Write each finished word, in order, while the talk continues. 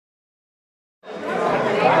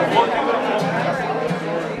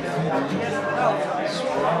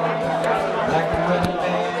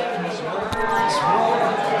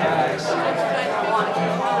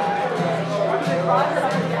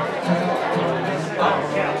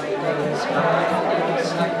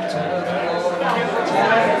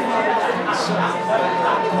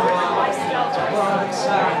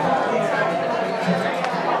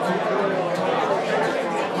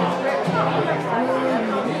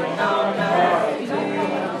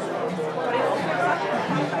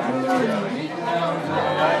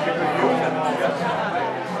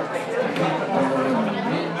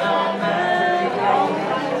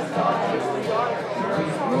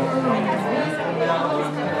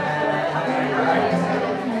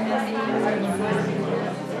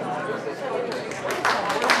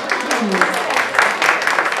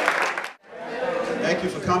Thank you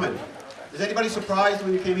for coming. Is anybody surprised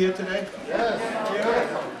when you came here today?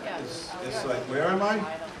 Yes. It's like, where am I?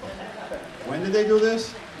 When did they do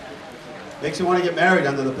this? Makes you want to get married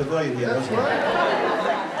under the pavilion here, doesn't it?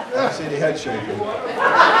 I see the head shaking.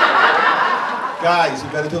 Guys, you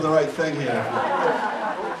better do the right thing here.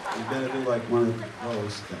 You better do like one of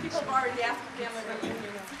those things.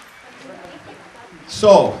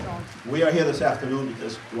 So, we are here this afternoon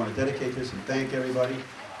because we want to dedicate this and thank everybody.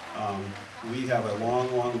 We have a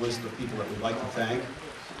long, long list of people that we'd like to thank.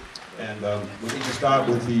 And we need to start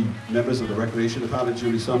with the members of the Recreation Department.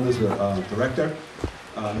 Judy Summers, the Director.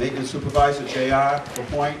 Maintenance Supervisor, J.R.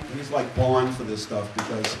 LaPointe. He's like born for this stuff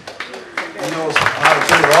because he knows how to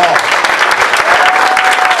do it all.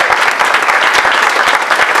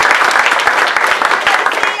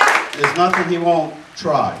 There's nothing he won't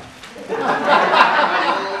try.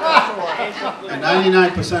 And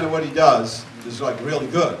 99% of what he does is like really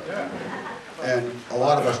good. And a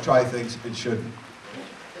lot of us try things and shouldn't.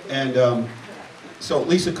 And so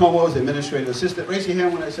Lisa Como is the administrative assistant. Raise your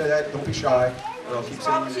hand when I say that. Don't be shy. I'll keep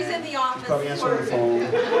saying She's in the office. She's probably answering the phone.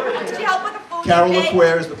 Did she help with the phone? Carol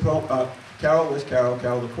LaQuare is the Carol, where's Carol?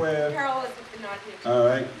 Carol LaQuare. Carol is not here. All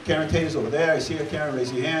right. Karen Tater's over there. I see her, Karen.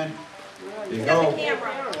 Raise your hand. There you go. The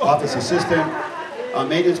camera. Office assistant.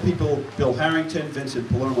 Maintenance people, Bill Harrington, Vincent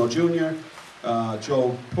Palermo Jr.,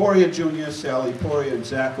 Joe Poria Jr., Sally Poria, and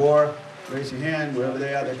Zach Orr. Raise your hand, wherever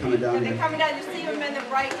they are, they're coming down here. They're coming down, you see them in the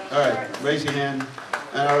right. All right, raise your hand.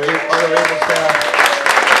 And our other able staff.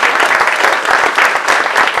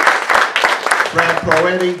 Brad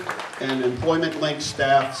Proetti, and Employment Link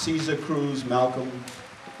staff, Caesar Cruz, Malcolm,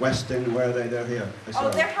 Weston, where are they? They're here. Oh,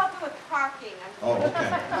 they're helping with parking. Oh, okay.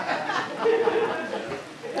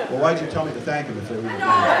 Well, why'd you tell me to thank them if they were here?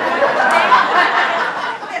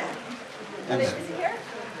 Is he here?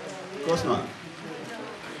 Of course not.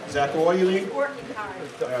 Zach Orr, you mean? He's working hard.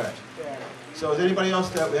 All right. So is anybody else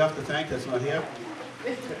that we have to thank that's not here?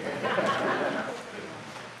 And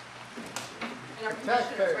our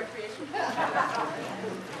commissioners, recreation.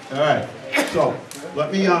 All right. So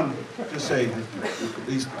let me just say that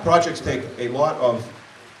these projects take a lot of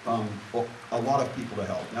people to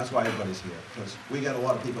help. And that's why everybody's here, because we get a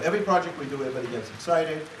lot of people. Every project we do, everybody gets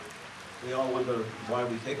excited. We all wonder why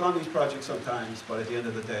we take on these projects sometimes, but at the end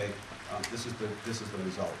of the day, this is the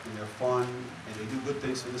result. And they're fun, and they do good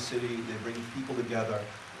things for the city. They bring people together,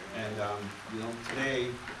 and you know,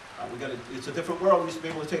 today it's a different world. We used to be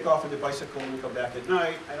able to take off on your bicycle and come back at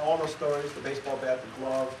night. I know all those stories: the baseball bat, the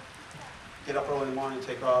glove. Get up early in the morning,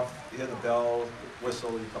 take off. You hear the bell,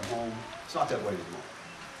 whistle, you come home. It's not that way anymore.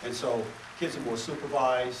 And so kids are more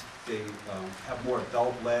supervised. They have more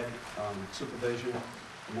adult-led supervision,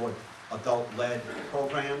 more adult-led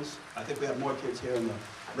programs. I think we have more kids here in the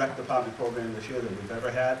rec department program this year than we've ever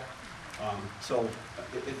had. So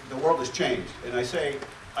the world has changed. And I say,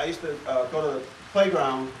 I used to go to the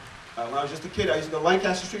playground when I was just a kid. I used to go to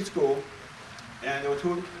Lancaster Street School, and there were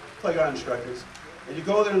 2 playground instructors. And you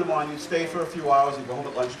go there in the morning, you'd stay for a few hours, you'd go home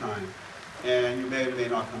at lunchtime, and you may or may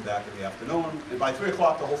not come back in the afternoon. And by 3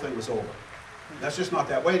 o'clock, the whole thing was over. That's just not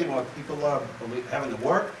that way anymore. People are having to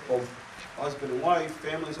work, both husband and wife,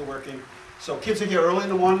 families are working. So kids are here early in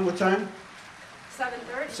the morning. What time?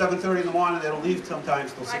 7:30. 7:30 in the morning. They don't leave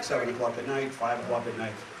sometimes till 6, 7 o'clock at night, 5 o'clock at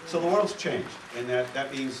night. So the world's changed, and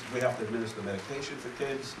that means we have to administer medication for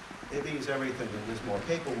kids. It means everything, and there's more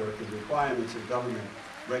paperwork and requirements and government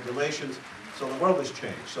regulations. So the world has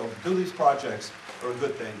changed. So to do these projects are a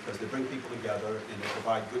good thing because they bring people together and they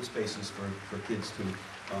provide good spaces for kids to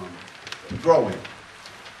grow in.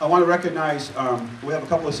 I want to recognize, we have a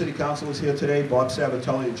couple of city councilors here today, Bob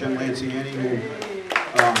Sabatelli and Jen Lanciani, who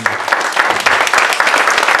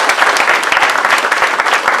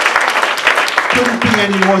couldn't be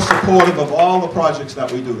any more supportive of all the projects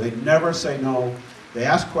that we do. They never say no. They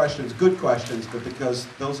ask questions, good questions, but because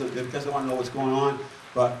they want to know what's going on.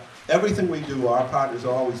 But everything we do, our partners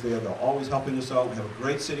are always there. They're always helping us out. We have a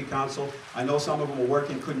great city council. I know some of them are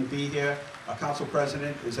working, couldn't be here. Our council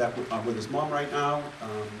president is with his mom right now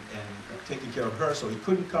and taking care of her, so he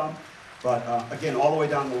couldn't come. But again, all the way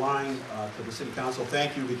down the line to the city council,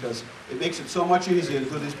 thank you, because it makes it so much easier to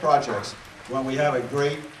do these projects when we have a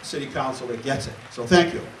great city council that gets it. So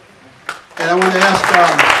thank you. And I want to ask,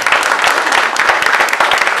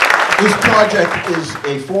 this project is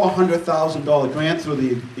a $400,000 grant through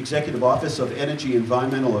the Executive Office of Energy and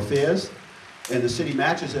Environmental Affairs, and the city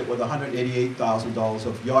matches it with $188,000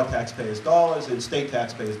 of your taxpayers' dollars and state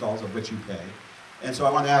taxpayers' dollars of which you pay. And so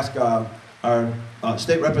I want to ask our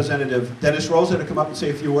State Representative Dennis Rosa to come up and say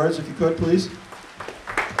a few words, if you could, please.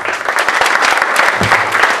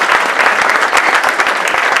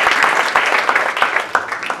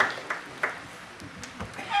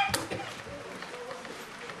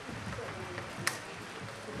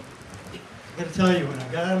 I gotta tell you, when I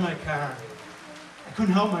got out of my car, I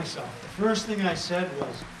couldn't help myself. The first thing I said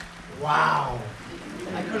was, wow.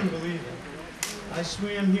 I couldn't believe it. I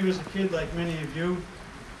swam here as a kid like many of you.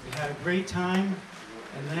 We had a great time,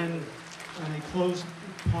 and then when they closed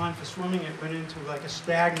the pond for swimming, it went into like a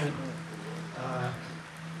stagnant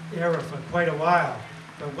era for quite a while.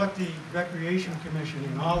 But what the Recreation Commission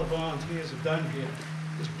and all the volunteers have done here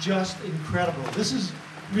is just incredible. This is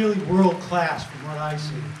really world class from what I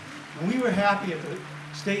see. And we were happy at the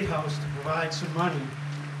State House to provide some money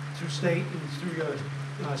through state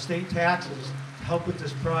state taxes to help with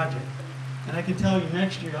this project. And I can tell you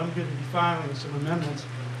next year I'm going to be filing some amendments.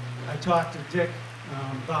 I talked to Dick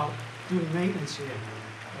about doing maintenance here.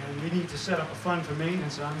 And we need to set up a fund for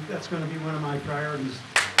maintenance. That's going to be one of my priorities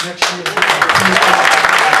next year.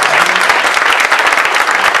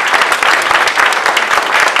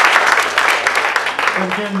 But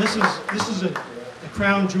again, this is a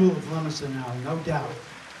crown jewel of Leominster now, no doubt.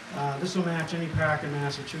 This will match any park in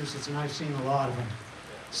Massachusetts, and I've seen a lot of them.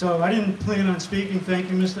 So I didn't plan on speaking. Thank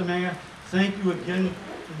you, Mr. Mayor. Thank you again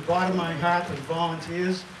from the bottom of my heart to the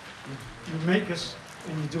volunteers. You make us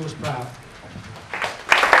and you do us proud.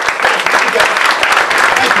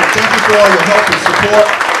 Thank you for all your help and support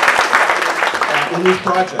in this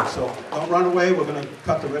project. So don't run away. We're going to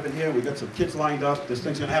cut the ribbon here. We've got some kids lined up. This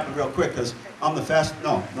thing's going to happen real quick because I'm the fast.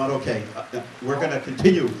 No, not okay. We're going to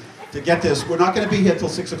continue to get this. We're not going to be here till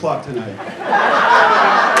 6 o'clock tonight.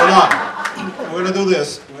 We're not. We're going to do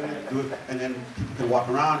this. We're going to do it, and then people can walk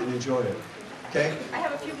around and enjoy it. Okay? I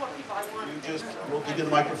have a few more people I want. We'll give you the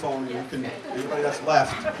microphone. You can, anybody that's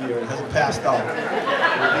left here and hasn't passed out will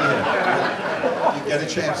be here. You get a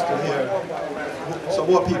chance to hear. So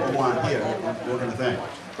more people want here. We're going to thank.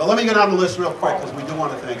 But let me get on the list real quick because we do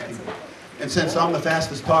want to thank people. And since I'm the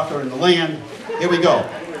fastest talker in the land, here we go.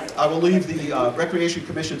 I will leave the Recreation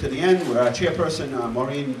Commission to the end, where our chairperson,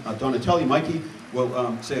 Maureen Donatelli, Mikey,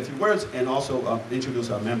 will say a few words and also introduce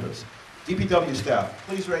our members. DPW staff,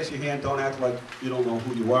 please raise your hand. Don't act like you don't know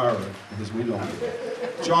who you are, because we know you.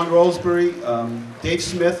 John Roseberry, Dave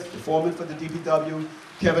Smith, the foreman for the DPW,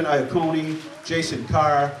 Kevin Iacone, Jason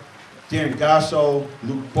Carr, Dan Gasso,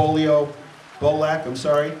 Luke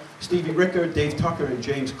Bolak, Stevie Ricker, Dave Tucker, and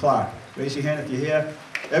James Clark. Raise your hand if you're here.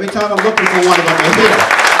 Every time I'm looking for one of them, they're here.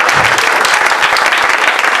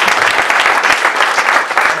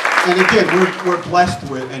 And again, we're blessed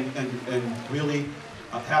with and really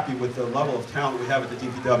happy with the level of talent we have at the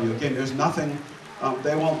DPW. Again, there's nothing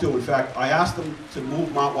they won't do. In fact, I asked them to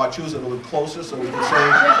move Mount Wachusett a little closer so we can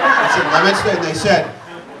say it's in Leominster, and they said,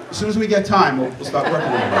 as soon as we get time, we'll start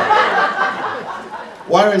working on it.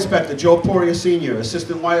 Wire Inspector Joe Poria Sr.,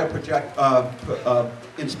 Assistant Wire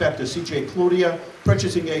Inspector C.J. Cludia,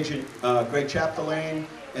 Purchasing Agent Greg Chapdelaine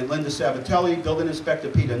and Linda Sabatelli, Building Inspector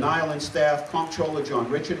Peter Nile and staff, Comptroller John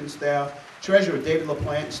Richard and staff, Treasurer David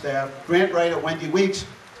LaPlante and staff, Grant Writer Wendy Weeks,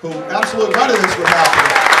 who absolutely none of this would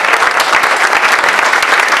happen.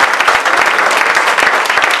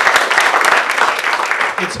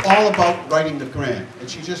 It's all about writing the grant, and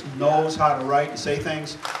she just knows how to write and say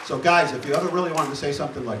things. So guys, if you ever really wanted to say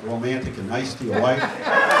something like romantic and nice to your wife,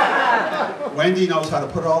 Wendy knows how to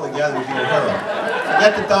put it all together and be a hero.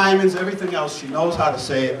 Forget the diamonds, everything else, she knows how to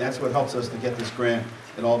say it, and that's what helps us to get this grant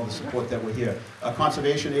and all of the support that we're here.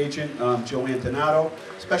 Conservation Agent Joanne Donato.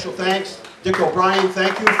 Special thanks, Dick O'Brien,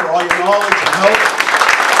 thank you for all your knowledge and help.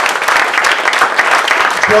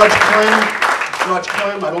 George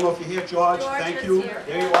Clem, I don't know if you're here, George. Thank you. Here.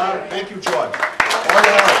 There you are. Thank you, George. All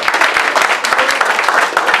your help.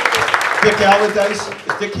 Dick Allardyce.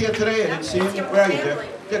 Is Dick here today? I didn't see him. Where are you, Dick?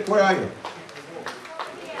 Dick, where are you?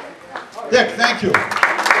 Dick, thank you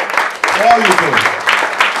for all you do.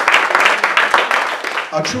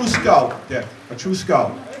 A true scout, Dick, a true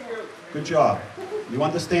scout. Good job. You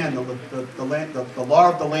understand the law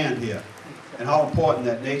of the land here and how important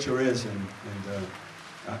that nature is and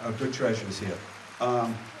our good treasures here.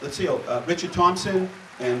 Let's see, Richard Thompson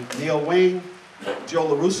and Neil Wayne, Joe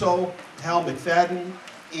LaRusso, Hal McFadden,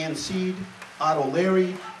 Ann Seed, Otto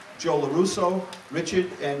Leary, Joe LaRusso,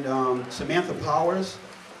 Richard and Samantha Powers,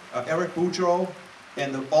 Eric Boudreau,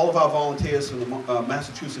 and all of our volunteers from the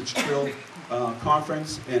Massachusetts Trill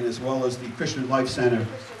Conference, and as well as the Christian Life Center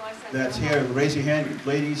that's here. Raise your hand,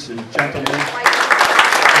 ladies and gentlemen.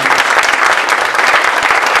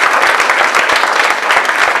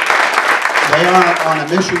 They are on a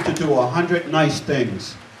mission to do 100 nice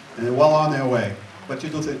things, and they're well on their way. But you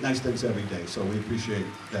do nice things every day, so we appreciate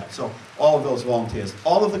that. So all of those volunteers,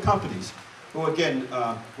 all of the companies, who again,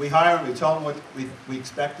 we hire them, we tell them what we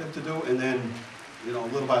expect them to do, and then, you know,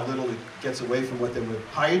 little by little it gets away from what they were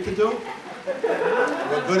hired to do.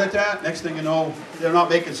 We're good at that. Next thing you know, they're not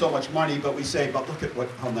making so much money, but we say, but look at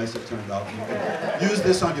how nice it turned out. You can use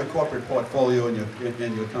this on your corporate portfolio and your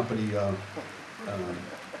company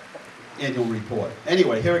annual report.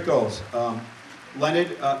 Anyway, here it goes.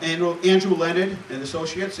 Andrew Leonard and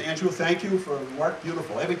Associates. Andrew, thank you for work.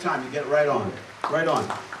 Beautiful. Every time you get it right on. Right on.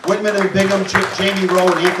 Whitman and Bingham, Jamie Rowe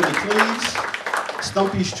and Anthony Cleves.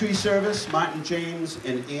 Stumpy's Tree Service, Martin James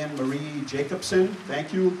and Anne Marie Jacobson.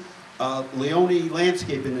 Thank you. Leone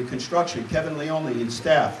Landscaping and Construction, Kevin Leone and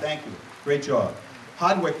staff. Thank you. Great job.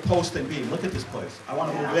 Hardwick Post and Beam. Look at this place. I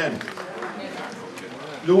want to move in.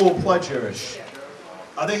 Newell Pledgers.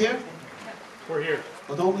 Are they here? We're here.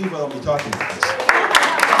 Well, don't leave without me talking about this.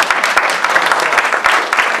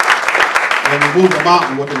 When we move the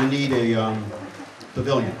mountain, we're going to need a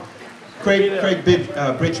pavilion. Craig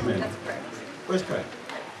Bridgman. Where's Craig?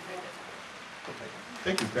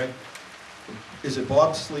 Thank you, Craig. Is it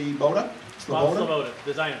Bob Sloboda? Bob Sloboda,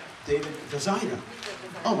 designer. David, designer.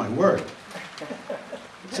 Oh, my word.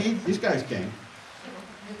 See, these guys came.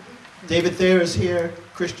 David Thayer is here,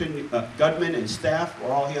 Christian Gudman and staff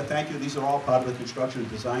are all here. Thank you. These are all part of the construction and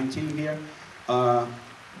design team here.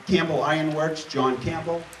 Campbell Ironworks, John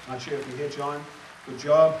Campbell. Not sure if you're here, John. Good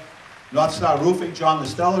job. North Star Roofing, John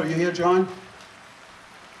Listella. Are you here, John?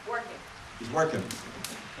 Working. He's working.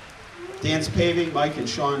 Dan's Paving, Mike and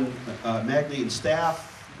Sean Magny and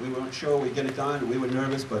staff. We weren't sure we'd get it done. We were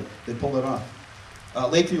nervous, but they pulled it off.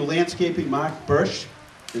 Lakeview Landscaping, Mark Bursch.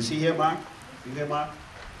 Is he here, Mark? You here, Mark?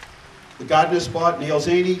 The Gardener Spot, Neil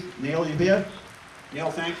Zaney. Neil, you here?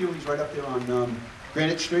 Neil, thank you. He's right up there on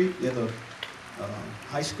Granite Street near the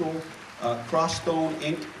high school. Crossstone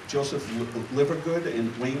Inc., Joseph Livergood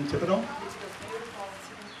and Wayne Thibodeau.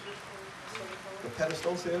 The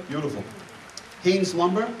pedestals there, beautiful. Haynes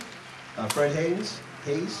Lumber, Fred Hayes.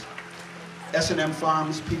 S&M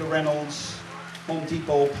Farms, Peter Reynolds. Home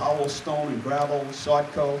Depot, Powell Stone and Gravel,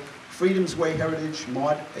 Sodco. Freedom's Way Heritage,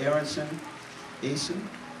 Maud Aronson.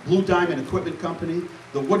 Blue Diamond Equipment Company,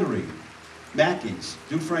 The Woodery, Mackey's,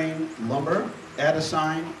 Dufresne Lumber,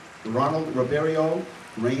 Adesign, Ronald Ribeiro,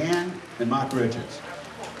 Rayanne, and Mark Richards.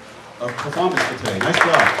 A performance for today. Nice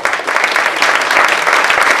job.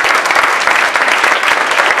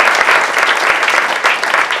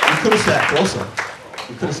 We could have sat closer.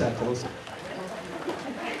 We could have sat closer.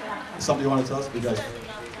 Something you want to tell us? You guys,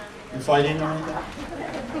 you fighting or anything? All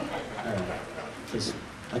right. Just,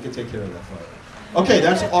 I can take care of that for you. Okay,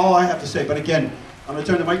 that's all I have to say. But again, I'm going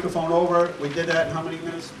to turn the microphone over. We did that in how many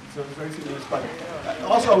minutes? So very few minutes. But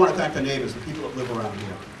also I want to thank the neighbors, the people that live around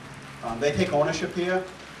here. They take ownership here.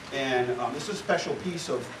 And this is a special piece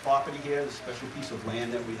of property here, a special piece of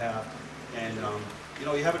land that we have. And you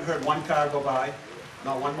know, you haven't heard one car go by,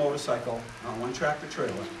 not one motorcycle, not one tractor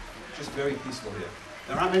trailer. Just very peaceful here.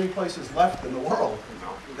 There aren't many places left in the world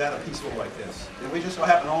that are peaceful like this. And we just so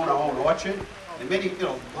happen to own our own orchard. And many, you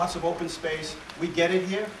know, lots of open space. We get it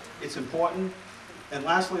here. It's important. And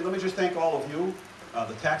lastly, let me just thank all of you,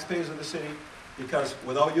 the taxpayers of the city, because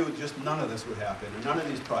without you, just none of this would happen, and none of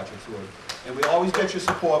these projects would. And we always get your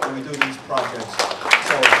support when we do these projects.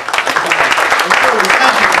 So, thank you for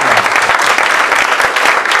that.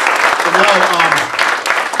 So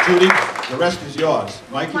now, Judy, the rest is yours.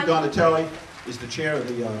 Mikey Donatelli is the chair of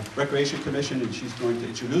the Recreation Commission, and she's going to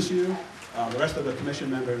introduce you. The rest of the commission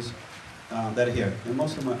members that are here, and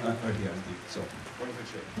most of them are here, I think. So, we're in good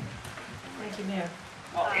shape. Thank you, Mayor.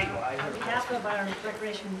 On behalf of our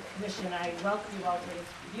Recreation Commission, I welcome you all to this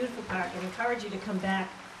beautiful park and encourage you to come back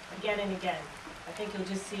again and again. I think you'll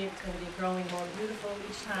just see it's going to be growing more beautiful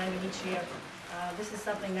each time and each year. This is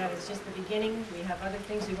something that is just the beginning. We have other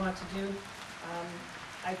things we want to do.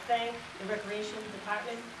 I thank the Recreation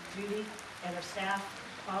Department, Judy, and her staff,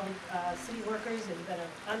 all the city workers. It's been an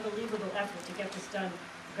unbelievable effort to get this done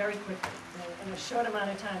very quickly in a short amount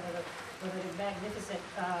of time with a magnificent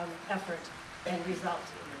effort and result.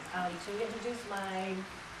 To introduce my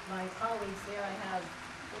colleagues here, I have,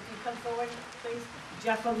 if you come forward, please,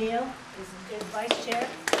 Jeff O'Neill is Vice Chair.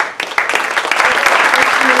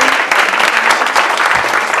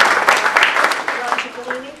 Ron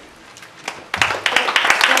Ciccolini.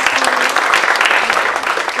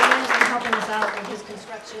 Helping us out with his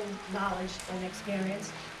construction knowledge and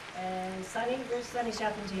experience. And Sonny, where's Sonny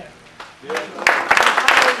Charpentier?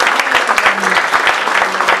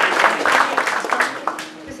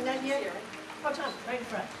 Isn't that here? Oh, Tom, right in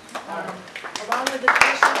front. Along with the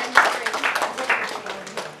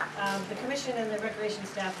commission and the recreation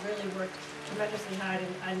staff really worked tremendously hard,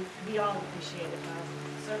 and we all appreciate it.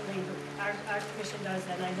 Certainly, our commission does,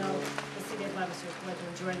 and I know the city of Leominster is going to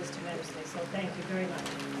enjoy this tremendously. So thank you very much.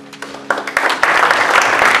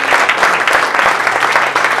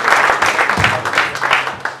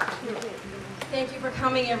 Thank you for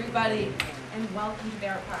coming, everybody, and welcome to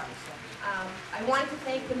Barrett Park. I want to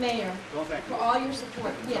thank the mayor for all your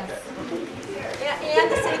support, yes,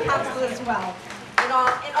 and the city council as well, and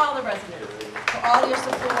all the residents for all your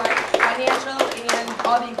support, financial and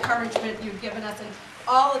all the encouragement you've given us, and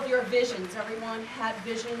all of your visions. Everyone had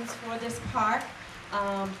visions for this park,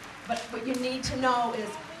 but what you need to know is,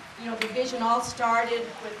 you know, the vision all started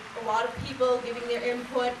with a lot of people giving their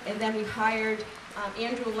input, and then we hired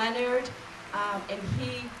Andrew Leonard, and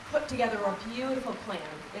he put together a beautiful plan.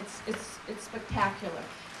 It's spectacular,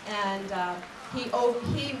 and he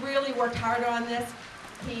really worked hard on this.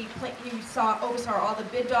 He oversaw all the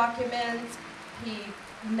bid documents. He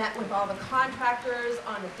met with all the contractors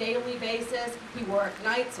on a daily basis. He worked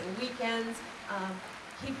nights and weekends.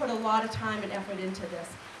 He put a lot of time and effort into this.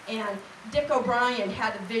 And Dick O'Brien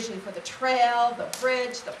had a vision for the trail, the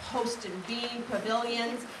bridge, the post and beam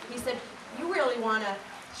pavilions. He said, you really want to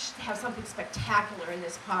have something spectacular in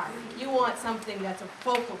this park. You want something that's a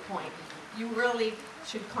focal point. You really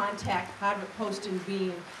should contact Hardwick Post and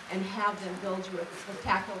Beam and have them build you a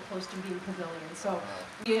spectacular post and beam pavilion. So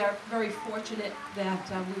we are very fortunate that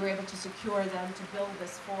we were able to secure them to build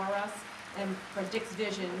this for us, and for Dick's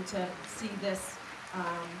vision to see this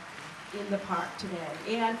in the park today.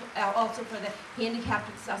 And also for the handicapped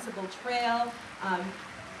accessible trail.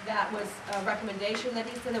 That was a recommendation that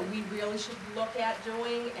he said that we really should look at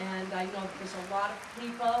doing, and I know that there's a lot of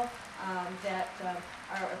people that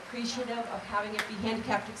are appreciative of having it be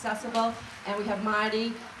handicapped accessible, and we have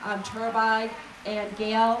Marty Turbide and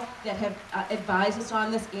Gail that have advised us on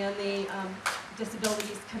this, and the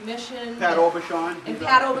Disabilities Commission. Pat Obershon. And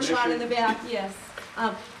Pat Obershon in the back, yes.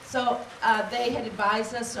 So they had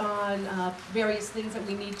advised us on various things that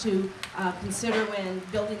we need to consider when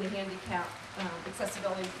building the handicap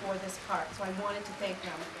accessibility for this park. So I wanted to thank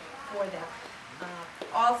them for that.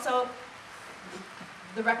 Also,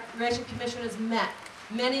 the Recreation Commission has met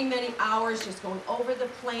many hours just going over the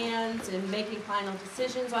plans and making final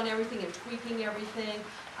decisions on everything and tweaking everything.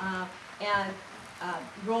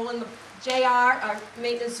 Roland, JR, our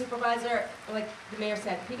maintenance supervisor, like the mayor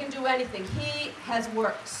said, he can do anything. He has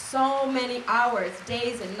worked so many hours,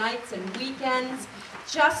 days and nights and weekends,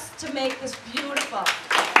 just to make this beautiful.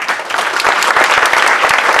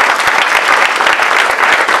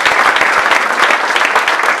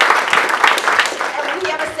 And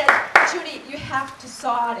he ever said, Judy, you have to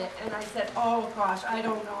sod it. And I said, oh gosh, I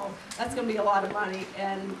don't know. That's going to be a lot of money.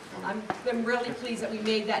 And I'm really pleased that we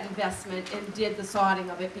made that investment and did the sodding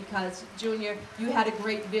of it, because Junior, you had a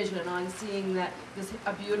great vision on seeing that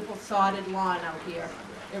a beautiful sodded lawn out here.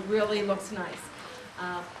 It really looks nice.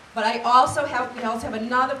 But we also have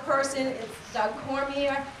another person, it's Doug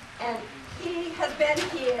Cormier, and he has been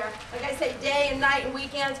here, like I say, day and night and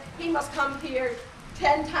weekends. He must come here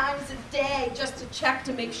 10 times a day just to check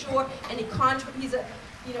to make sure any he's a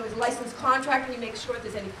he's a licensed contractor. He makes sure if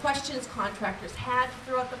there's any questions contractors had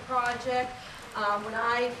throughout the project. When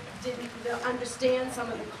I didn't understand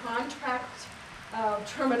some of the contract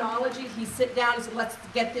terminology, he sit down and said, let's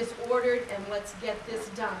get this ordered and let's get this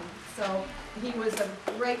done. So he was a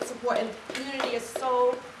great support, and the community is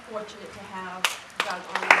so fortunate to have Doug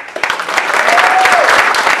on it.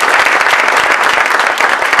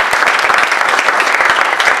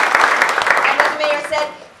 And then the mayor said,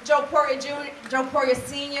 Joe Poirier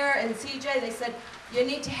Sr. and CJ, they said, you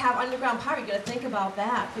need to have underground power. You've got to think about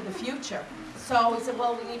that for the future. So we said,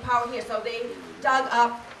 well, we need power here. So they dug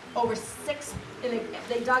up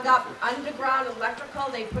they dug up underground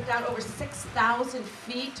electrical. They put down over 6,000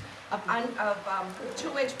 feet of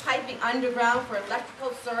 2-inch piping underground for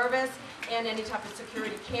electrical service and any type of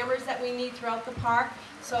security cameras that we need throughout the park.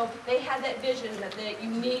 So they had that vision that you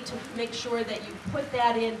need to make sure that you put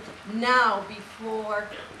that in now before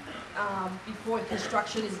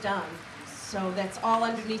construction is done. So that's all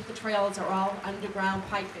underneath the trails, are all underground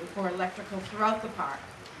piping for electrical throughout the park.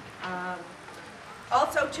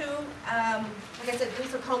 Also too, like I said,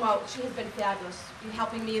 Lisa Como, she has been fabulous. She's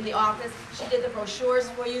helping me in the office. She did the brochures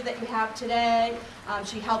for you that you have today.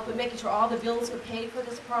 She helped with making sure all the bills were paid for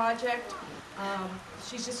this project.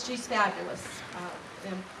 She's fabulous.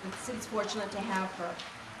 And the city's fortunate to have her.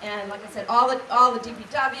 And like I said, all the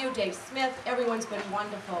DPW, Dave Smith, everyone's been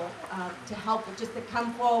wonderful to help, just to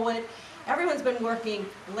come forward. Everyone's been working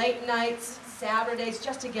late nights, Saturdays,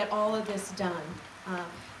 just to get all of this done.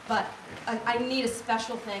 But I need a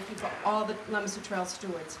special thank you for all the Leominster Trail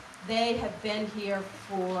stewards. They have been here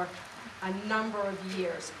for a number of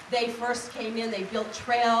years. They first came in, they built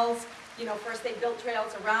trails. You know, first they built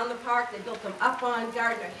trails around the park, they built them up on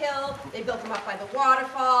Gardner Hill, they built them up by the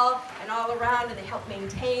waterfall and all around, and they helped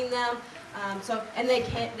maintain them. And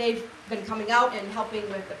they've been coming out and helping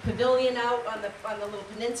with the pavilion out on the little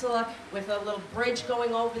peninsula with a little bridge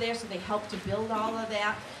going over there, so they helped to build all of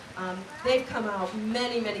that. They've come out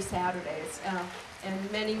many, many Saturdays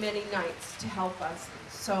and many, many nights to help us.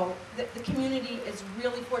 So the community is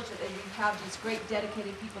really fortunate that we have these great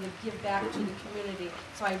dedicated people that give back to the community.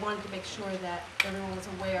 So I wanted to make sure that everyone was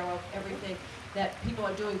aware of everything that people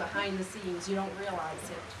are doing behind the scenes. You don't realize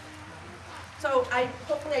it. So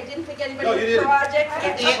hopefully I didn't forget anybody in the project.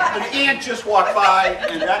 An ant just walked by,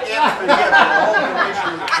 and that ant's been given the whole duration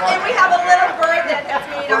of the project. And we have a little bird that's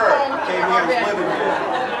made a home Came here here, is already. living here.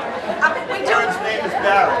 We do. Bird's name is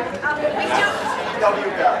Barrett. We do.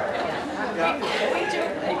 W. Barrett. We do.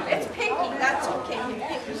 It's Pinky. That's okay.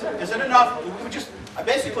 Is it enough? We just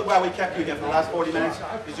basically why we kept you here for the last 40 minutes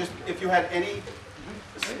is just if you had any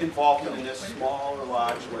involvement in this, small or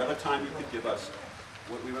large, whatever time you could give us.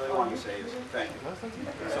 What we really want to say is thank you.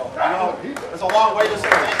 So I know there's a long way to say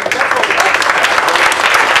thank you. That's what we like to say.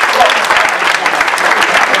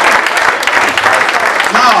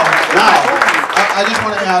 Now, I just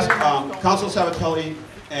want to ask Council Sabatelli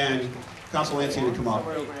and Council Lansing to come up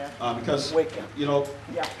because, you know,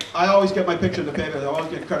 I always get my picture in the paper. I always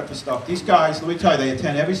get credit for stuff. These guys, let me tell you, they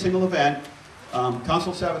attend every single event.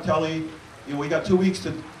 Council Sabatelli, you know, we got 2 weeks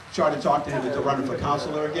to try to talk to him into running for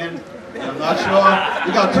councilor again. And I'm not sure.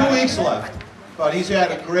 We got 2 weeks left. But he's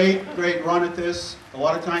had a great run at this. A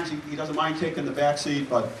lot of times he doesn't mind taking the back seat.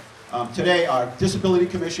 But today, our Disability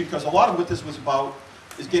Commission, because a lot of what this was about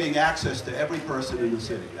is getting access to every person in the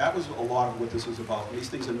city. That was a lot of what this was about. And these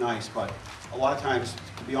things are nice, but a lot of times,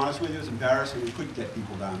 to be honest with you, it's embarrassing. We couldn't get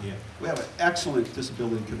people down here. We have an excellent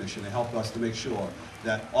Disability Commission to help us to make sure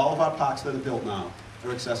that all of our parks that are built now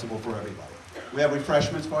are accessible for everybody. We have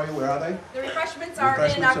refreshments for you. Where are they? The refreshments are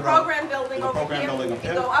in our program building over here. Building up You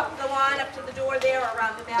there. go up the lawn, up to the door there, or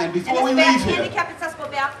around the back. And before we leave here, handicap accessible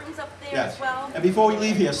bathrooms up there as well. And before we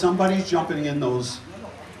leave here, somebody's jumping in those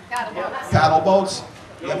Paddle boats.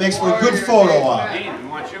 That makes for a good photo op. No,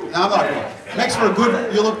 I'm not going. Makes for a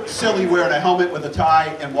good. You look silly wearing a helmet with a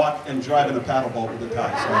tie and driving a paddle boat with a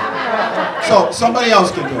tie. So somebody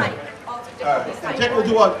else can do it. All right. And Dick will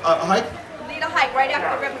do a hike. Lead a hike right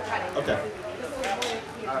after the ribbon cutting. Okay.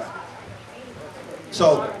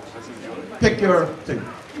 So, pick your thing.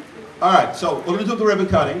 All right, so we're going to do the ribbon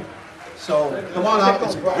cutting. So, come on up.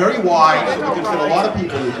 It's very wide, so we can fit a lot of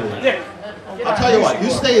people into it. I'll tell you what, you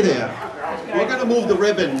stay there. We're going to move the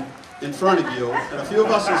ribbon in front of you, and a few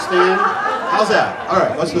of us will stand. How's that? All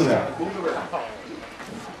right, let's do that. Move the ribbon. I'm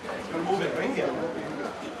going to move it right here.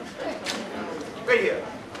 Right here.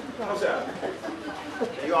 How's that?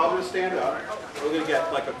 You all going to stand up. We're going to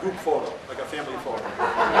get like a group photo, like a family photo.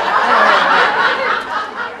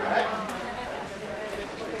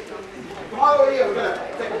 Come on over here, we're going to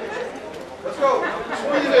take a picture. Let's go.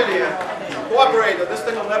 Squeeze in here. Cooperate, or this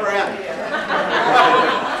thing will never end.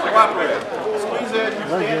 Cooperate. Squeeze in,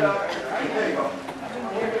 stand up. There you go.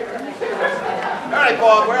 All right,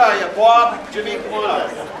 Bob, where are you? Bob, Jimmy, come on up.